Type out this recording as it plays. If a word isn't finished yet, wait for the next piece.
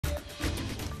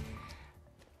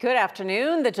Good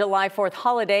afternoon. The July 4th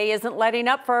holiday isn't letting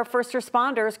up for our first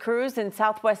responders. Crews in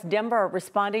southwest Denver are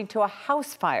responding to a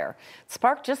house fire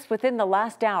sparked just within the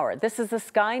last hour. This is the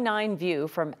Sky 9 view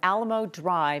from Alamo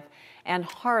Drive and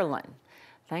Harlan.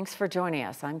 Thanks for joining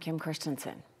us. I'm Kim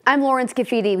Christensen. I'm Lawrence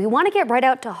Gafidi. We want to get right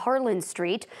out to Harlan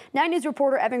Street. 9 News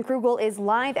reporter Evan Krugel is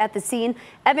live at the scene.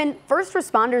 Evan, first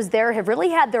responders there have really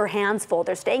had their hands full.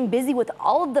 They're staying busy with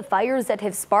all of the fires that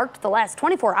have sparked the last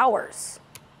 24 hours.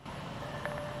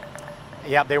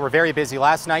 Yeah, they were very busy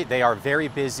last night. They are very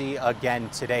busy again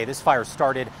today. This fire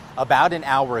started about an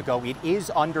hour ago. It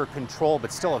is under control,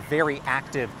 but still a very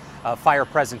active fire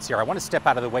presence here. I want to step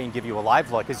out of the way and give you a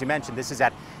live look. As you mentioned, this is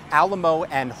at Alamo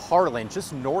and Harlan,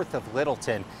 just north of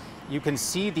Littleton. You can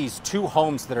see these two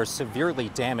homes that are severely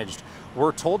damaged.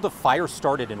 We're told the fire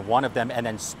started in one of them and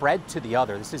then spread to the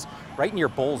other. This is right near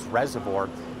Bowles Reservoir.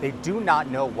 They do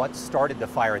not know what started the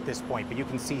fire at this point, but you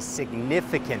can see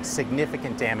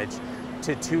significant damage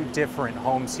to two different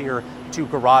homes here, two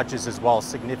garages as well,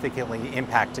 significantly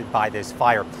impacted by this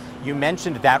fire. You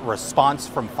mentioned that response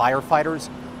from firefighters.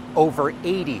 Over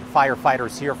 80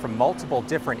 firefighters here from multiple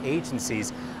different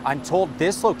agencies. I'm told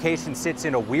this location sits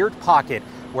in a weird pocket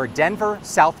where Denver,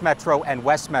 South Metro, and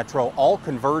West Metro all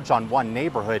converge on one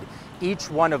neighborhood. Each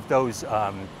one of those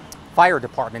fire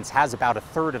departments has about a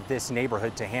third of this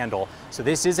neighborhood to handle. So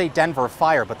this is a Denver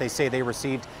fire, but they say they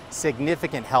received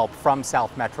significant help from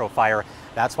South Metro Fire.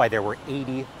 That's why there were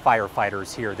 80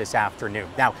 firefighters here this afternoon.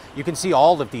 Now, you can see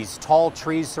all of these tall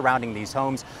trees surrounding these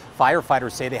homes.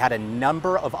 Firefighters say they had a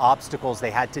number of obstacles they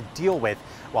had to deal with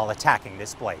while attacking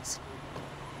this blaze.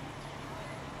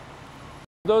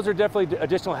 Those are definitely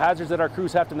additional hazards that our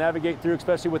crews have to navigate through,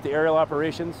 especially with the aerial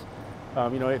operations.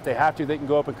 If they have to, they can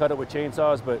go up and cut it with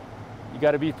chainsaws, but you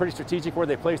got to be pretty strategic where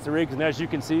they place the rigs. And as you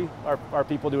can see, our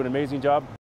people do an amazing job.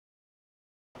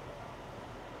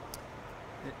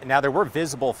 Now, there were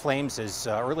visible flames as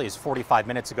early as 45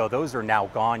 minutes ago. Those are now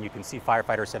gone. You can see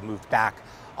firefighters have moved back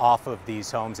off of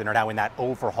these homes and are now in that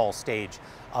overhaul stage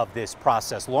of this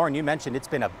process. Lauren, you mentioned it's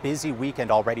been a busy weekend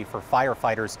already for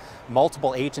firefighters.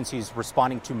 Multiple agencies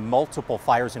responding to multiple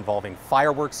fires involving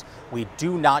fireworks. We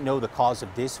do not know the cause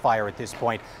of this fire at this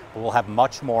point, but we'll have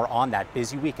much more on that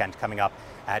busy weekend coming up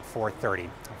at 4:30.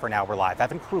 For now, we're live.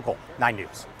 Evan Krugel, 9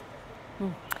 News.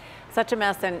 Such a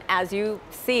mess, and as you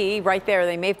see right there,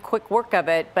 they made quick work of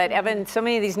it. But Evan, so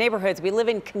many of these neighborhoods, we live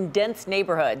in condensed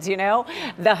neighborhoods, you know?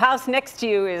 The house next to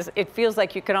you it feels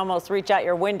like you can almost reach out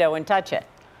your window and touch it.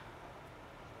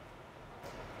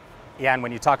 Yeah, and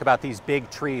when you talk about these big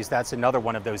trees, that's another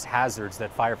one of those hazards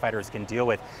that firefighters can deal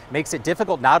with. Makes it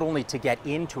difficult not only to get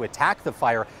in to attack the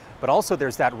fire, but also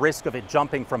there's that risk of it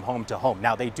jumping from home to home.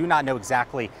 Now, they do not know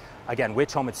exactly, again,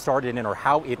 which home it started in or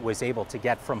how it was able to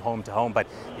get from home to home, but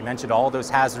you mentioned all those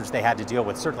hazards they had to deal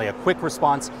with. Certainly a quick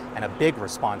response and a big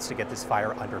response to get this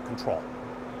fire under control.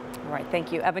 All right,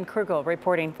 thank you. Evan Krugel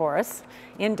reporting for us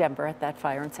in Denver at that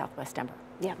fire in southwest Denver.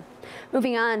 Yeah.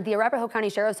 Moving on, the Arapahoe County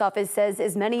Sheriff's Office says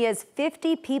as many as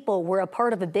 50 people were a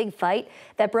part of a big fight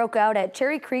that broke out at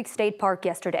Cherry Creek State Park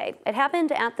yesterday. It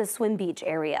happened at the Swim Beach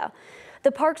area.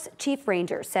 The park's chief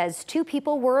ranger says 2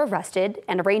 people were arrested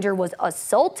and a ranger was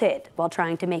assaulted while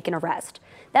trying to make an arrest.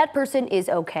 That person is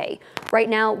okay. Right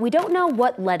now, we don't know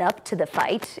what led up to the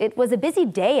fight. It was a busy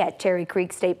day at Cherry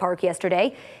Creek State Park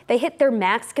yesterday. They hit their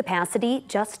max capacity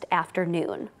just after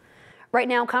noon. Right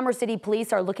now, Commerce City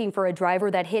Police are looking for a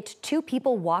driver that hit 2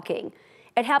 people walking.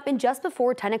 It happened just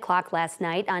before 10 o'clock last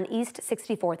night on East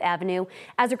 64th Avenue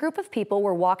as a group of people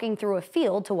were walking through a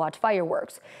field to watch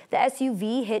fireworks. The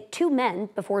SUV hit 2 men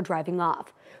before driving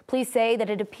off. Police say that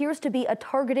it appears to be a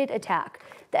targeted attack.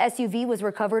 The SUV was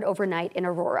recovered overnight in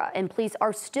Aurora, and police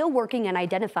are still working on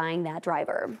identifying that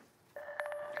driver.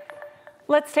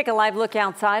 Let's take a live look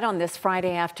outside on this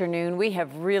Friday afternoon. We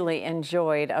have really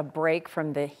enjoyed a break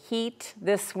from the heat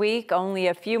this week. Only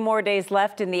a few more days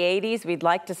left in the 80s. We'd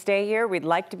like to stay here. We'd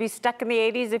like to be stuck in the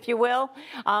 80s, if you will.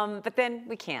 But then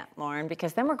we can't, Lauren,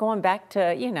 because then we're going back to,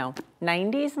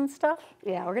 90s and stuff.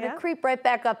 Yeah, we're going to creep right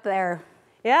back up there.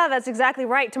 Yeah, that's exactly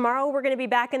right. Tomorrow we're going to be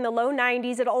back in the low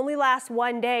 90s. It only lasts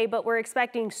one day, but we're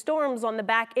expecting storms on the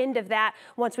back end of that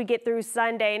once we get through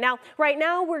Sunday. Now, right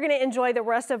now we're going to enjoy the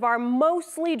rest of our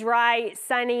mostly dry,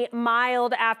 sunny,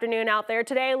 mild afternoon out there.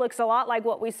 Today looks a lot like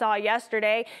what we saw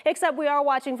yesterday, except we are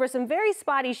watching for some very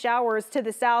spotty showers to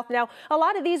the south. Now, a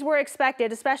lot of these were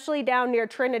expected, especially down near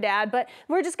Trinidad, but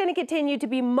we're just going to continue to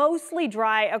be mostly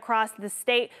dry across the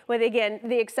state with, again,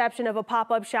 the exception of a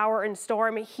pop-up shower and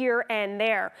storm here and there.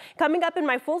 there. Coming up in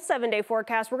my full 7-day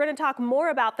forecast, we're going to talk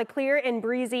more about the clear and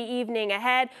breezy evening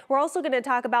ahead. We're also going to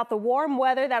talk about the warm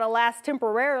weather that'll last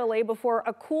temporarily before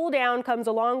a cool down comes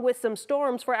along with some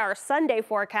storms for our Sunday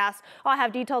forecast. I'll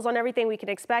have details on everything we can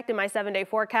expect in my 7-day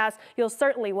forecast. You'll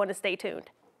certainly want to stay tuned.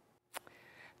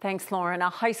 Thanks, Lauren. A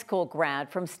high school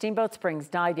grad from Steamboat Springs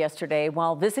died yesterday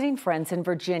while visiting friends in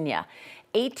Virginia.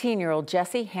 18-year-old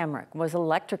Jesse Hamrick was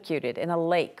electrocuted in a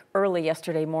lake early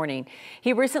yesterday morning.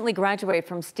 He recently graduated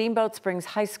from Steamboat Springs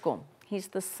High School. He's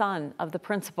the son of the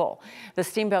principal. The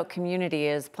Steamboat community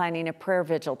is planning a prayer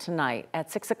vigil tonight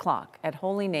at 6 o'clock at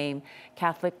Holy Name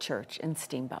Catholic Church in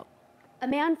Steamboat. A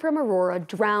man from Aurora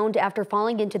drowned after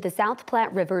falling into the South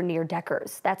Platte River near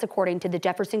Deckers. That's according to the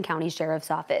Jefferson County Sheriff's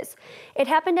Office. It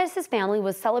happened as his family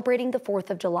was celebrating the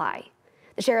 4th of July.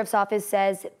 The Sheriff's Office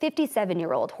says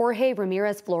 57-year-old Jorge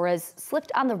Ramirez Flores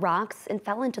slipped on the rocks and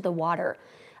fell into the water.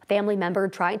 A family member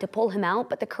tried to pull him out,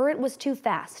 but the current was too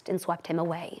fast and swept him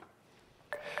away.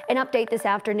 An update this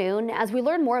afternoon as we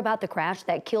learn more about the crash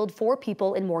that killed 4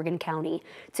 people in Morgan County.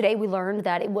 Today we learned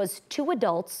that it was 2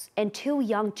 adults and 2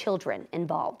 young children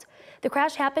involved. The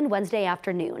crash happened Wednesday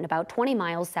afternoon about 20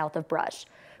 miles south of Brush.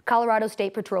 Colorado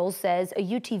State Patrol says a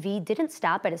UTV didn't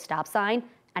stop at a stop sign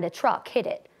and a truck hit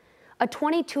it. A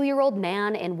 22-year-old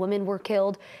man and woman were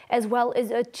killed, as well as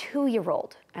a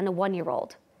 2-year-old and a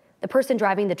 1-year-old. The person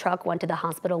driving the truck went to the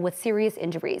hospital with serious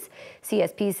injuries.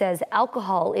 CSP says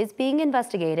alcohol is being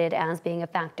investigated as being a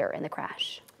factor in the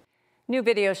crash. New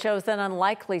video shows an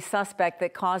unlikely suspect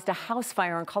that caused a house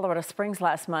fire in Colorado Springs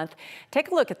last month. Take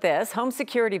a look at this. Home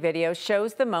security video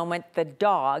shows the moment the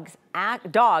dog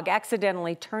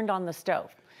accidentally turned on the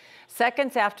stove.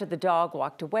 Seconds after the dog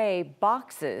walked away,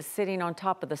 boxes sitting on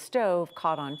top of the stove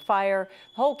caught on fire.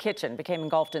 The whole kitchen became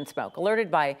engulfed in smoke. Alerted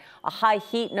by a high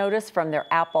heat notice from their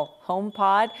Apple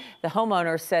HomePod, the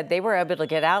homeowners said they were able to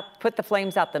get out, put the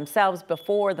flames out themselves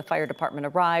before the fire department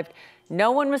arrived.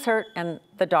 No one was hurt, and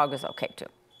the dog was okay too.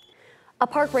 A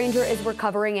park ranger is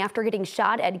recovering after getting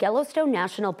shot at Yellowstone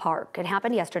National Park. It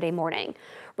happened yesterday morning.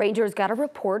 Rangers got a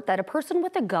report that a person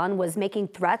with a gun was making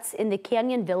threats in the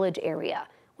Canyon Village area.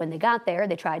 When they got there,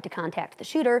 they tried to contact the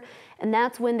shooter, and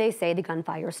that's when they say the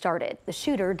gunfire started. The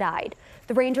shooter died.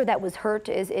 The ranger that was hurt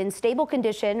is in stable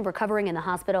condition, recovering in the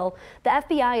hospital. The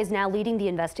FBI is now leading the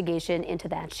investigation into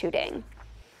that shooting.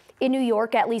 In New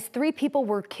York, at least 3 people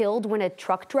were killed when a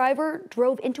truck driver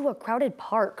drove into a crowded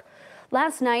park.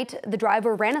 Last night, the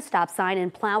driver ran a stop sign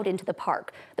and plowed into the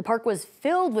park. The park was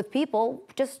filled with people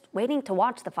just waiting to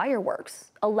watch the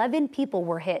fireworks. 11 people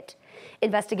were hit.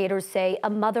 Investigators say a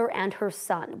mother and her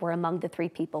son were among the 3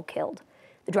 people killed.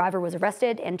 The driver was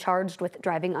arrested and charged with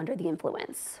driving under the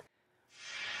influence.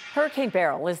 Hurricane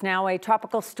Beryl is now a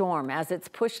tropical storm as it's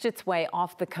pushed its way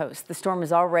off the coast. The storm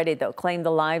has already, though, claimed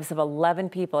the lives of 11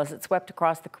 people as it swept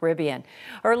across the Caribbean.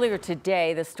 Earlier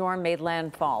today, the storm made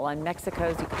landfall on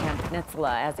Mexico's Yucatan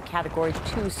Peninsula as a Category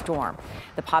 2 storm.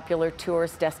 The popular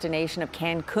tourist destination of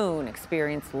Cancun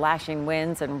experienced lashing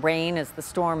winds and rain as the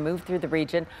storm moved through the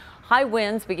region. High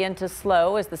winds began to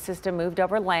slow as the system moved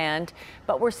over land,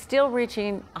 but we're still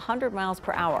reaching 100 miles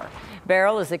per hour.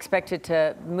 Beryl is expected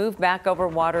to move back over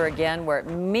water again, where it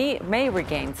may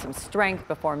regain some strength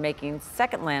before making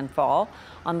second landfall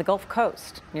on the Gulf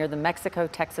Coast near the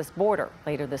Mexico-Texas border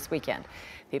later this weekend.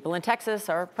 People in Texas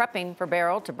are prepping for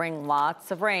Beryl to bring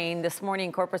lots of rain. This morning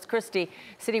in Corpus Christi,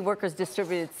 city workers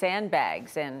distributed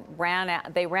sandbags and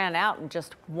they ran out in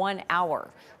just 1 hour.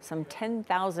 Some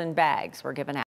 10,000 bags were given out.